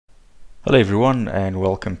Hello everyone and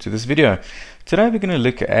welcome to this video. Today we're going to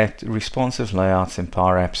look at responsive layouts in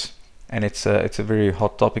PowerApps, and it's a very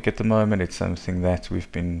hot topic at the moment. It's something that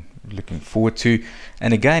we've been looking forward to,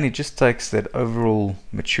 and again it just takes that overall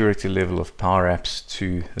maturity level of PowerApps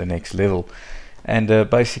to the next level. And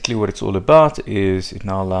basically what it's all about is it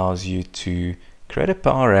now allows you to create a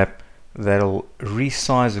Power App that'll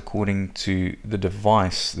resize according to the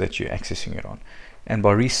device that you're accessing it on. And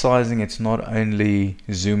by resizing, it's not only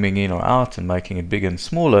zooming in or out and making it bigger and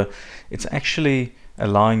smaller, it's actually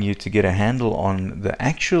allowing you to get a handle on the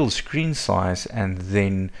actual screen size and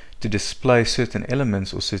then to display certain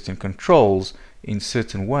elements or certain controls in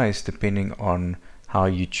certain ways depending on how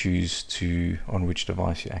you choose on which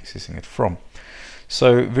device you're accessing it from.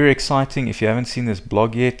 So very exciting. If you haven't seen this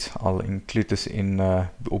blog yet, I'll include this in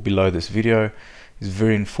or below this video. It's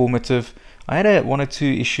very informative. I had one or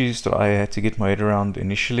two issues that I had to get my head around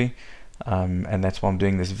initially, and that's why I'm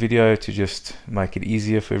doing this video, to just make it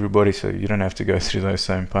easier for everybody so you don't have to go through those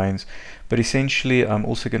same pains. But essentially I'm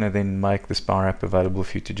also going to then make this Power App available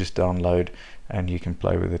for you to just download, and you can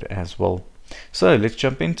play with it as well. So let's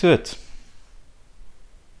jump into it.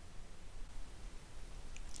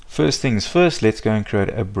 First things first, let's go and create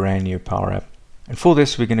a brand new Power App, and for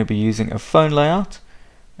this we're going to be using a phone layout.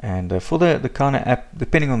 And for the kind of app,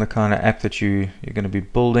 depending on the kind of app that you're going to be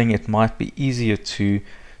building, it might be easier to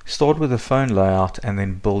start with a phone layout and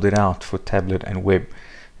then build it out for tablet and web,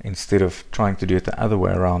 instead of trying to do it the other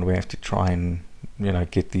way around. We have to try and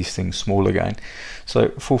get these things small again. So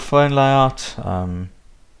for phone layout,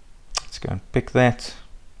 let's go and pick that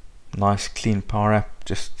nice clean Power App.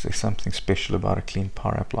 Just there's something special about a clean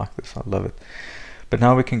Power App like this. I love it. But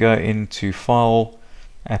now we can go into File,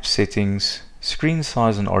 App Settings, Screen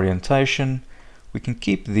Size and Orientation. We can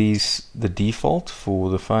keep these the default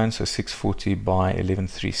for the phone, so 640 by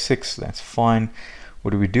 1136. That's fine.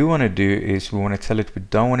 What we do want to do is we want to tell it we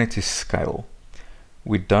don't want it to scale.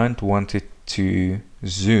 We don't want it to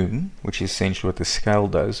zoom, which is essentially what the scale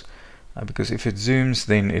does, because if it zooms,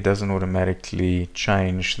 then it doesn't automatically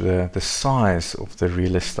change the size of the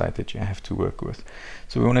real estate that you have to work with.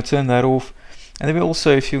 So we want to turn that off. And then we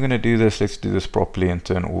also, if you're going to do this, let's do this properly and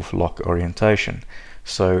turn off lock orientation.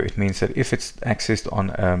 So it means that if it's accessed on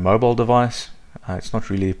a mobile device, it's not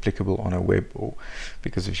really applicable on a web, or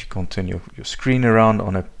because if you can't turn your screen around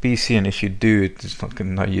on a PC, and if you do, it's not going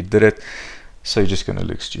to know you did it, so you're just going to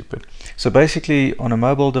look stupid. So basically on a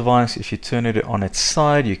mobile device, if you turn it on its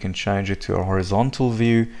side, you can change it to a horizontal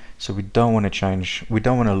view. So we don't want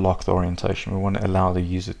to lock the orientation. We want to allow the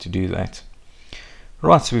user to do that.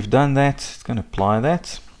 Right, so we've done that. It's going to apply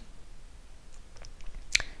that,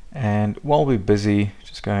 and while we're busy,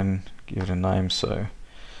 just go and give it a name. So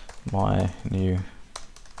my new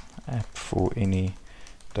app for any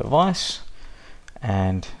device,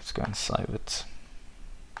 and let's go and save it.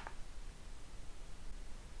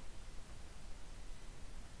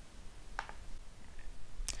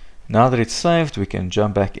 Now that it's saved, we can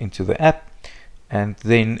jump back into the app, and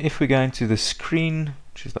then if we go into the screen,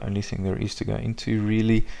 which is the only thing there is to go into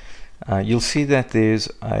really, you'll see that there's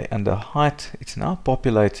under height, it's now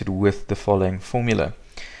populated with the following formula.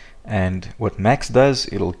 And what max does,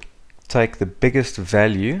 it'll take the biggest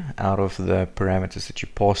value out of the parameters that you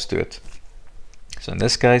pass to it. So in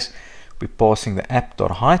this case, we're passing the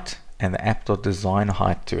app.height and the app.design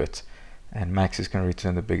height to it, and max is going to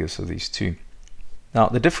return the biggest of these two. Now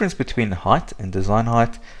the difference between height and design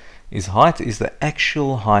height is the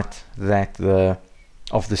actual height that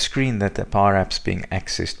of the screen that the Power App's being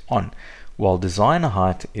accessed on, while design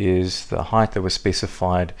height is the height that was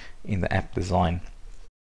specified in the app design.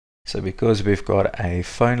 So because we've got a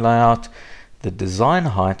phone layout, the design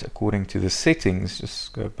height according to the settings,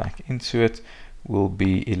 just go back into it, will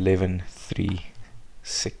be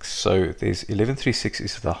 1136. So there's 1136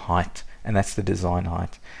 is the height, and that's the design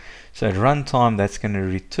height. So at runtime, that's going to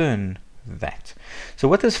return that. So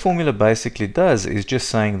what this formula basically does is just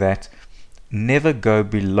saying that never go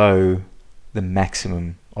below the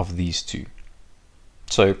maximum of these two.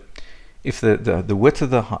 So if the width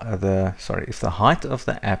of if the height of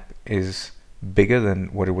the app is bigger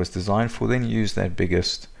than what it was designed for, then use that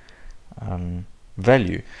biggest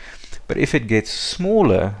value. But if it gets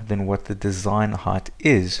smaller than what the design height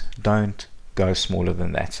is, don't go smaller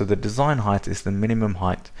than that. So the design height is the minimum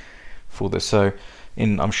height for this. So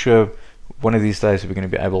I'm sure one of these days we're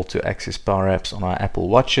going to be able to access Power Apps on our Apple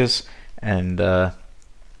Watches, and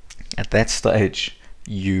at that stage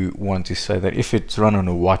you want to say that if it's run on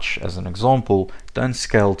a watch as an example, don't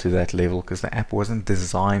scale to that level because the app wasn't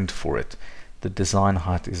designed for it. The design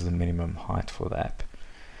height is the minimum height for the app.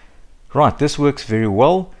 Right, this works very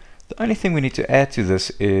well. The only thing we need to add to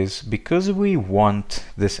this is, because we want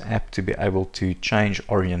this app to be able to change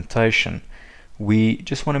orientation, we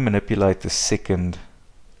just want to manipulate the second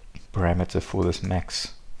parameter for this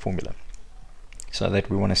max formula. So that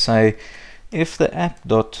we want to say, if the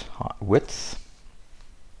app.width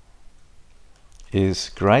is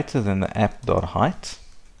greater than the app.height,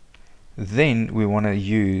 then we want to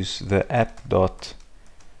use the app.design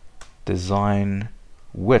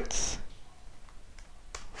width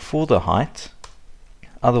for the height.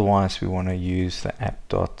 Otherwise, we want to use the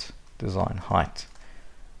app.design height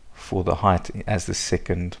for the height as the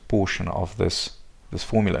second portion of this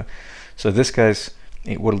formula. So in this case,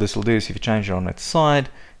 what this will do is, if you change it on its side,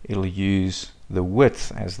 it'll use the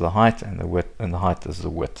width as the height and the width and the height as the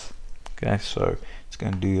width. Okay, so it's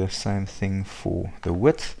going to do the same thing for the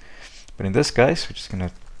width, but in this case we're just going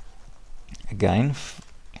to again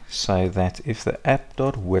say that if the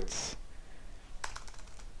app.width,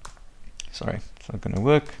 sorry, it's not going to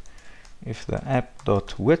work, if the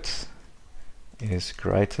app.width is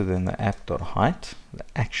greater than the app.height, the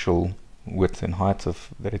actual width and height of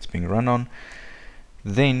that it's being run on,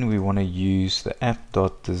 then we want to use the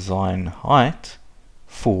app.design height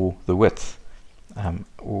for the width,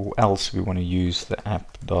 or else we want to use the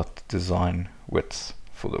app.design width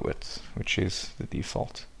for the width, which is the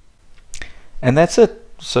default. And that's it.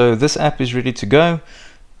 So this app is ready to go,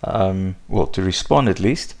 well, to respond at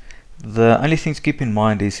least. The only thing to keep in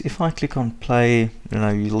mind is, if I click on play,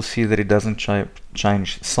 you'll see that it doesn't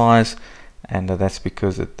change size, and that's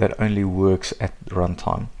because that only works at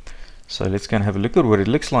runtime. So let's go and have a look at what it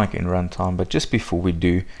looks like in runtime. But just before we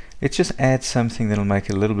do, let's just add something that'll make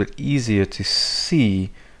it a little bit easier to see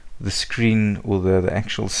the screen or the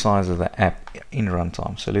actual size of the app in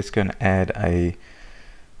runtime. So let's go and add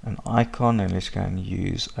an icon, and let's go and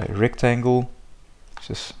use a rectangle.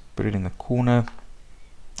 Just put it in the corner,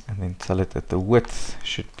 and then tell it that the width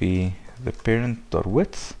should be the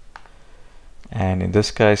parent.width. And in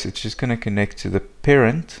this case, it's just going to connect to the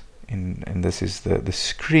parent. And this is the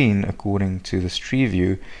screen. According to this tree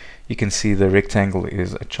view, you can see the rectangle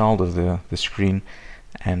is a child of the screen,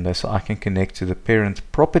 and so I can connect to the parent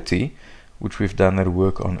property, which we've done that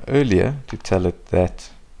work on earlier, to tell it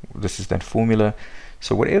that this is that formula.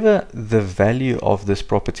 So whatever the value of this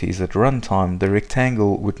property is at runtime, the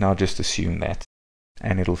rectangle would now just assume that,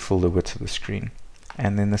 and it'll fill the width of the screen.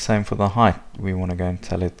 And then the same for the height. We want to go and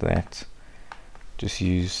tell it that just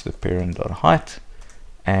use the parent.height.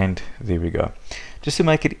 And there we go. Just to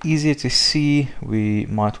make it easier to see, we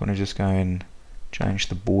might want to just go and change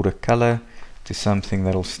the border color to something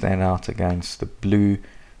that'll stand out against the blue.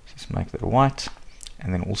 Just make that white,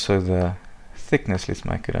 and then also the thickness, let's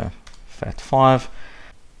make it a FAT5.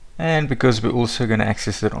 And because we're also going to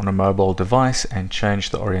access it on a mobile device and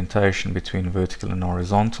change the orientation between vertical and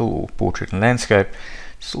horizontal, or portrait and landscape,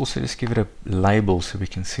 just give it a label so we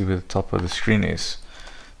can see where the top of the screen is.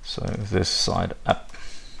 So this side up.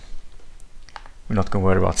 We're not going to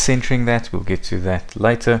worry about centering that, we'll get to that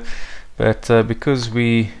later. But because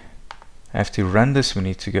we have to run this, we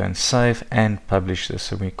need to go and save and publish this,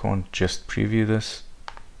 so we can't just preview this.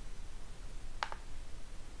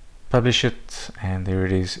 Publish it, and there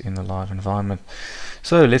it is in the live environment.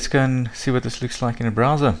 So let's go and see what this looks like in a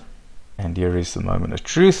browser. And here is the moment of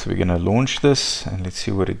truth. We're going to launch this, and let's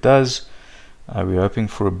see what it does. We're hoping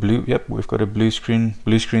for a blue, yep, we've got a blue screen.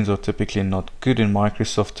 Blue screens are typically not good in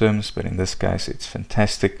Microsoft terms, but in this case it's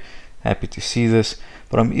fantastic. Happy to see this,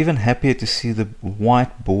 but I'm even happier to see the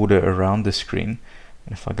white border around the screen.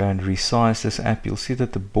 And if I go and resize this app, you'll see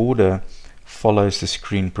that the border follows the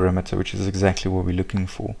screen perimeter, which is exactly what we're looking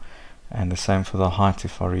for. And the same for the height.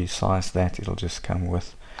 If I resize that, it'll just come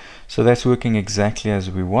with. So that's working exactly as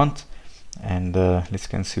we want. And let's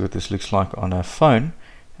go and see what this looks like on a phone,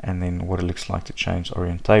 and then what it looks like to change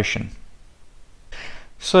orientation.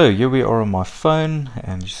 So here we are on my phone,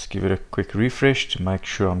 and just give it a quick refresh to make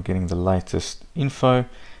sure I'm getting the latest info.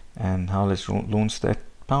 And now let's launch that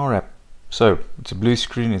Power App. So it's a blue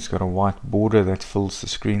screen, it's got a white border that fills the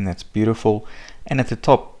screen, that's beautiful. And at the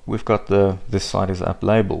top we've got the this side is up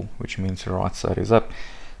label, which means the right side is up.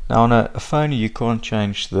 Now on a phone you can't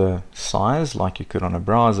change the size like you could on a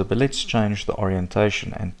browser, but let's change the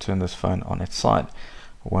orientation and turn this phone on its side.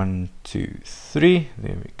 1, 2, 3,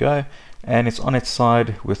 there we go, and it's on its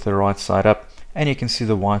side with the right side up, and you can see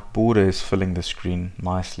the white border is filling the screen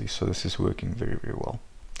nicely. So this is working very, very well.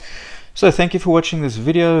 So thank you for watching this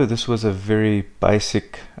video. This was a very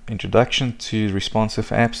basic introduction to responsive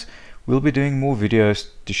apps. We'll be doing more videos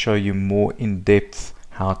to show you more in depth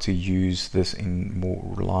how to use this in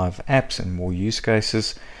more live apps and more use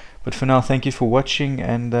cases. But for now, thank you for watching,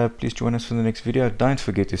 and please join us for the next video. Don't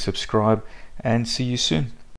forget to subscribe, and see you soon.